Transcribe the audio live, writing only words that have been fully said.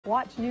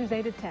Watch News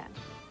 8 at 10.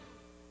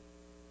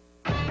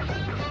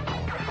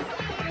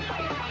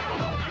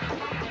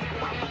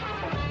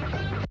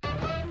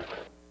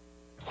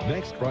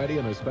 Next Friday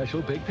on a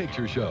special Big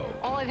Picture show.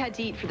 All I've had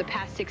to eat for the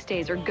past 6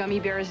 days are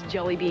gummy bears,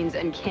 jelly beans,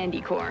 and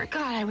candy corn.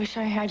 God, I wish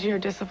I had your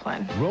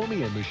discipline.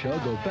 Romy and Michelle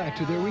go back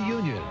to their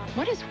reunion.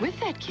 What is with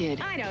that kid?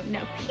 I don't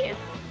know. He is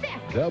sick.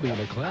 They'll be in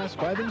a class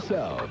by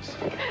themselves.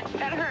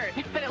 That hurt,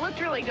 but it looked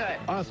really good.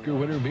 Oscar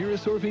winner Mira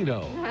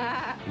Sorvino.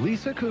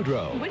 Lisa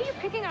Kudrow. What are you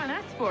picking on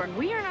us for?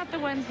 We are not the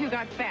ones who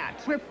got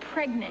fat. We're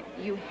pregnant,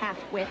 you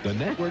half-wit. The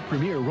network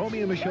premiere Romy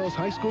and Michelle's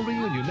high school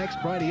reunion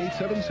next Friday,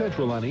 8/7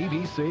 Central on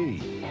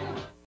ABC.